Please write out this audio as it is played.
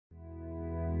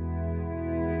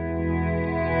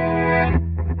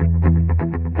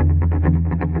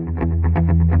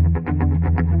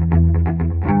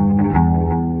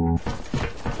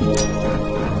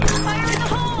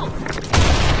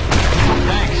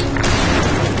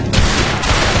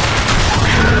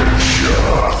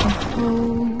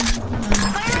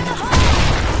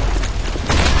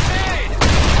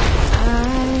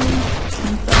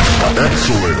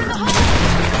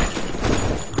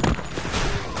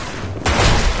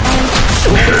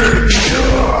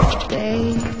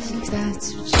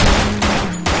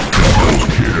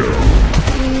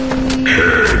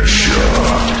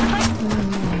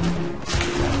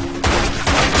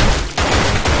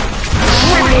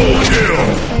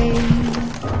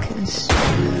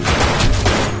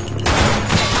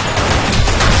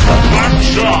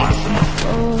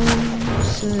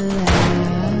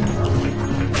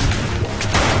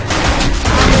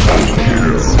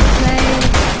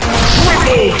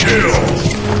kill!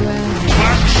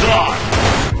 Blackshot!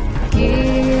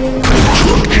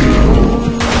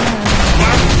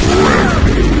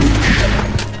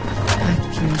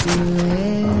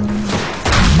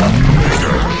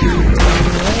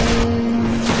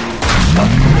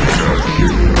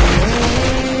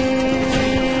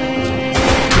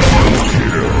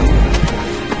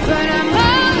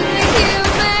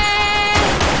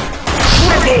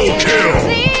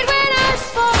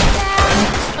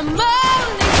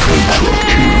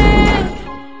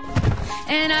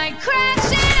 And I crash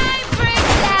and I break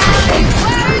down.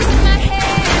 Words in my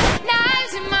head,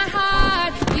 knives in my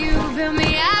heart. You build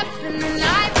me up and then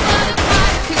I fall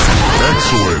apart. 'Cause I'm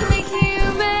excellent. only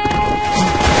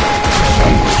human.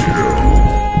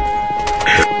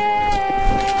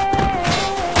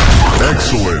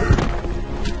 Excellent.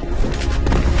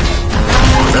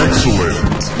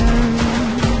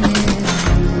 Excellent.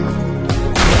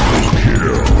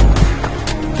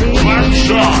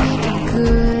 Blackshot!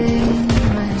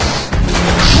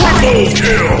 Triple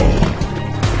kill!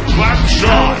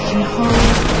 Blackshot! I can hold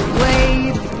the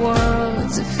weight of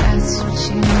worlds if that's what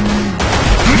you need.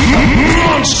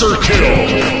 Monster kill!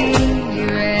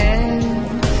 You're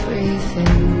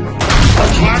everything.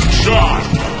 Blackshot!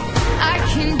 I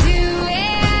can do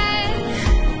it.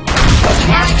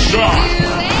 Blackshot!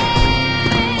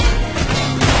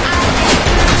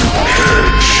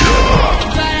 Headshot!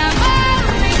 But I'm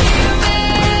only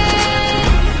human.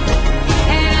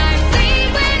 And I bleed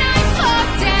when I fall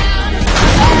down.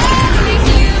 I'm only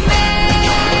human.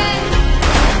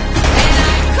 And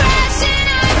I crash and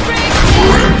I break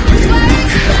down.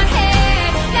 Words in my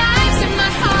head, knives in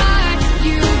my heart.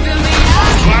 You build me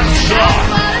up. Blackshot! I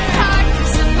fall apart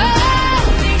 'cause I'm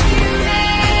only human.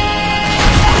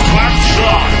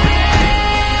 Blackshot!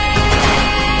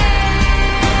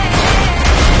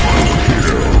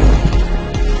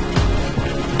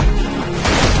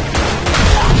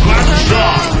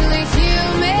 Blackshot! Only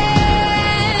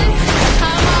human.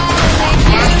 I'm only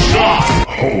Blackshot!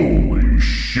 Holy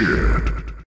shit!